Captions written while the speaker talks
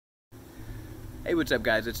Hey, what's up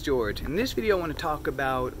guys, it's George. In this video I want to talk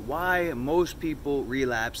about why most people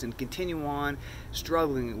relapse and continue on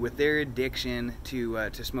struggling with their addiction to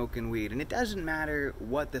smoking weed. And it doesn't matter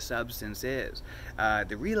what the substance is.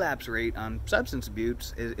 The relapse rate on substance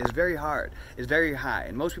abuse is very hard, is very high.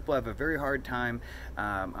 And most people have a very hard time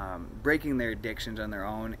breaking their addictions on their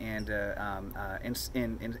own and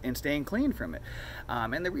staying clean from it.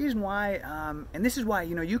 And the reason why, and this is why,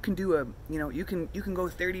 you can do you can go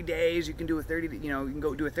 30 days, you can do a 30, you can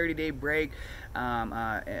go do a 30-day break,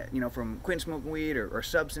 from quitting smoking weed or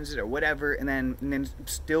substances or whatever, and then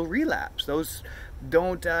still relapse. Those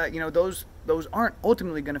don't, those aren't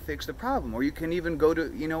ultimately going to fix the problem. Or you can even go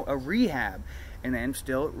to, a rehab and then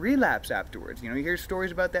still relapse afterwards. You hear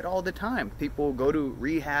stories about that all the time. People go to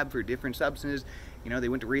rehab for different substances. They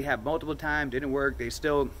went to rehab multiple times, didn't work, they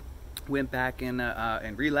still went back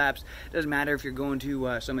and relapsed. Doesn't matter if you're going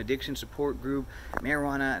to some addiction support group,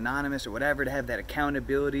 Marijuana Anonymous or whatever, to have that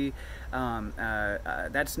accountability.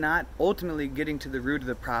 That's not ultimately getting to the root of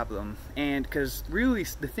the problem. And because really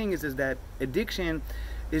the thing is that addiction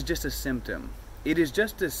is just a symptom. It is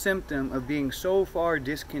just a symptom of being so far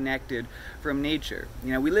disconnected from nature.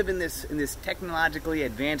 We live in this technologically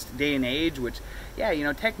advanced day and age, which,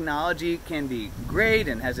 technology can be great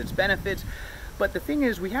and has its benefits. But the thing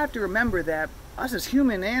is, we have to remember that us as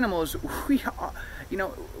human animals, we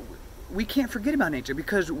can't forget about nature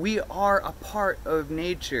because we are a part of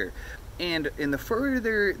nature. And the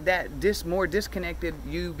further that more disconnected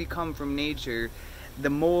you become from nature, the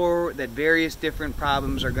more that various different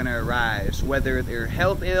problems are going to arise, whether they're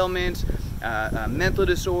health ailments, mental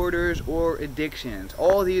disorders, or addictions.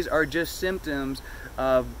 All these are just symptoms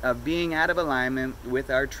of being out of alignment with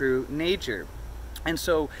our true nature. And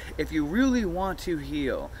so if you really want to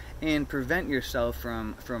heal and prevent yourself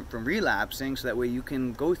from relapsing, so that way you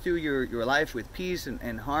can go through your life with peace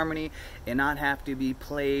and harmony and not have to be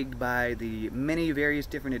plagued by the many various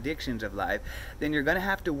different addictions of life, then you're going to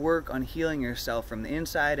have to work on healing yourself from the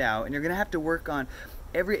inside out, and you're going to have to work on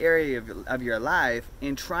every area of your life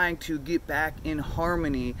in trying to get back in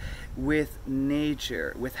harmony with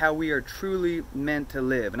nature, with how we are truly meant to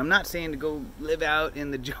live. And I'm not saying to go live out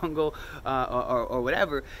in the jungle or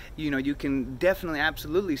whatever. You can definitely,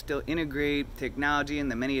 absolutely still integrate technology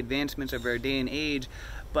and the many advancements of our day and age,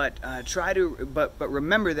 but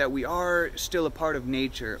remember that we are still a part of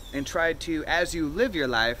nature, and try to, as you live your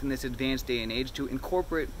life in this advanced day and age, to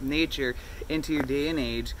incorporate nature into your day and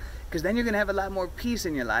age, because then you're going to have a lot more peace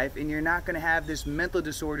in your life, and you're not going to have this mental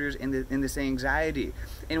disorders and this anxiety.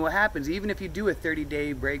 And what happens, even if you do a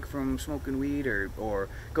 30-day break from smoking weed or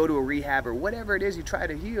go to a rehab or whatever it is you try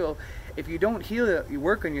to heal, if you don't heal it, you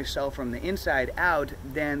work on yourself from the inside out,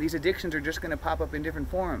 then these addictions are just going to pop up in different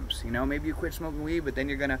forms. Maybe you quit smoking weed, but then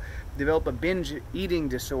you're going to develop a binge eating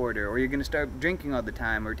disorder, or you're going to start drinking all the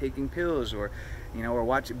time, or taking pills, or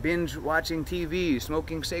binge watching TV,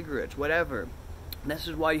 smoking cigarettes, whatever. This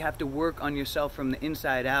is why you have to work on yourself from the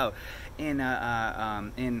inside out in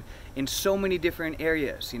so many different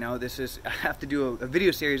areas. I have to do a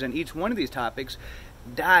video series on each one of these topics: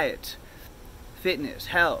 diet, fitness,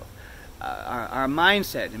 health, our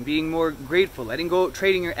mindset, and being more grateful, letting go,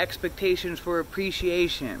 trading your expectations for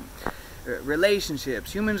appreciation,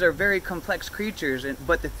 relationships. Humans are very complex creatures,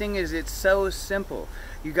 but the thing is, it's so simple.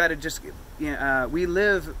 You got to just, we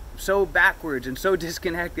live so backwards and so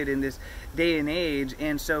disconnected in this day and age,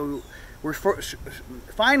 and so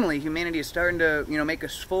finally humanity is starting to, make a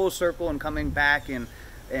full circle and coming back and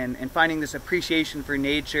finding this appreciation for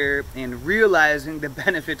nature and realizing the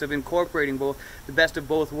benefits of incorporating both the best of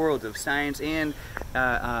both worlds, of science and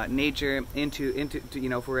nature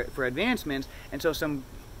into for advancements. And so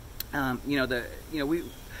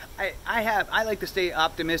I like to stay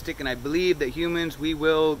optimistic, and I believe that humans, we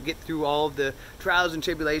will get through all of the trials and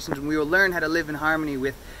tribulations, and we will learn how to live in harmony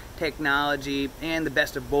with technology and the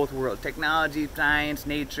best of both worlds. Technology, science,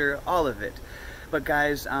 nature, all of it. But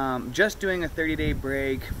guys, just doing a 30-day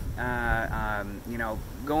break,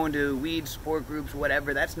 going to weed support groups,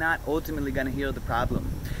 whatever, that's not ultimately going to heal the problem.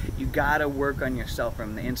 You gotta work on yourself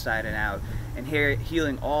from the inside and out, and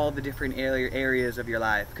healing all the different areas of your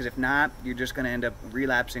life. Because if not, you're just going to end up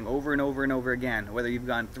relapsing over and over and over again. Whether you've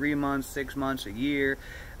gone 3 months, 6 months, a year,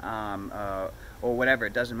 or whatever,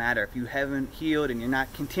 it doesn't matter. If you haven't healed and you're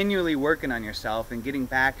not continually working on yourself and getting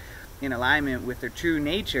back in alignment with their true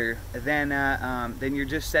nature, then you're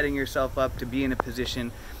just setting yourself up to be in a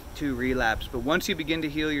position to relapse. But once you begin to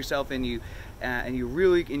heal yourself, and you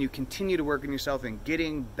continue to work on yourself and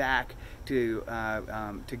getting back to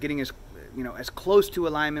getting as close to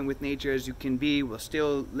alignment with nature as you can be, while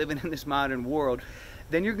still living in this modern world,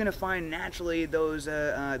 then you're going to find naturally those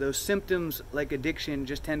symptoms like addiction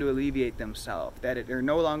just tend to alleviate themselves, that they're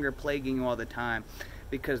no longer plaguing you all the time,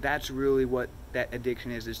 because that's really what that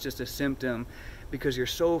addiction is. It's just a symptom, because you're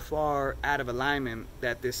so far out of alignment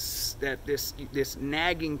that this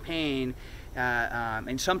nagging pain,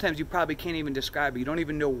 and sometimes you probably can't even describe it. You don't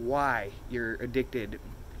even know why you're addicted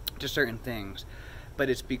to certain things. But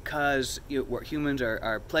it's because humans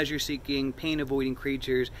are pleasure-seeking, pain-avoiding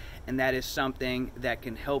creatures, and that is something that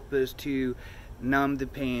can help us to numb the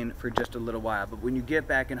pain for just a little while. But when you get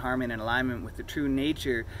back in harmony and alignment with the true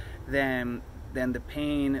nature, then the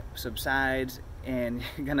pain subsides, and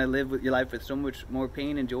you're going to live with your life with so much more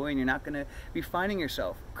pain and joy, and you're not going to be finding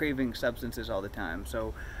yourself craving substances all the time.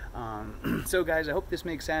 So so guys, I hope this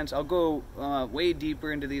makes sense. I'll go way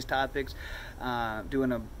deeper into these topics,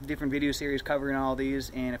 doing a different video series covering all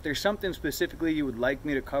these, and if there's something specifically you would like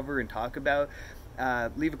me to cover and talk about,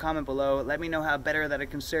 leave a comment below. Let me know how better that I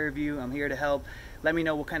can serve you. I'm here to help. Let me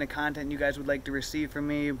know what kind of content you guys would like to receive from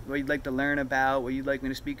me, what you'd like to learn about, what you'd like me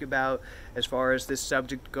to speak about as far as this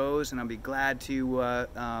subject goes, and I'll be glad to,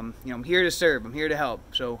 I'm here to serve, I'm here to help.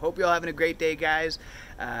 So hope you all having a great day, guys.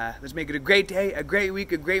 Let's make it a great day, a great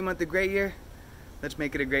week, a great month, a great year. Let's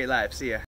make it a great life. See ya.